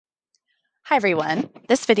Hi everyone.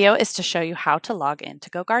 This video is to show you how to log into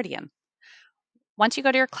GoGuardian. Once you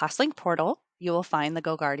go to your ClassLink portal, you will find the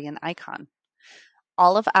GoGuardian icon.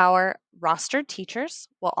 All of our rostered teachers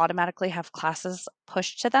will automatically have classes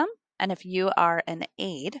pushed to them, and if you are an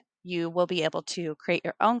aide, you will be able to create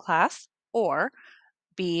your own class or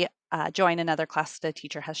join another class the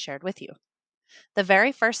teacher has shared with you. The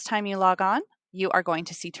very first time you log on, you are going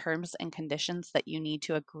to see terms and conditions that you need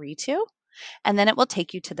to agree to, and then it will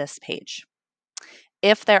take you to this page.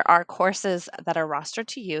 If there are courses that are rostered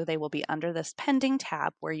to you, they will be under this pending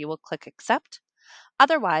tab where you will click accept.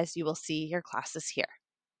 Otherwise, you will see your classes here.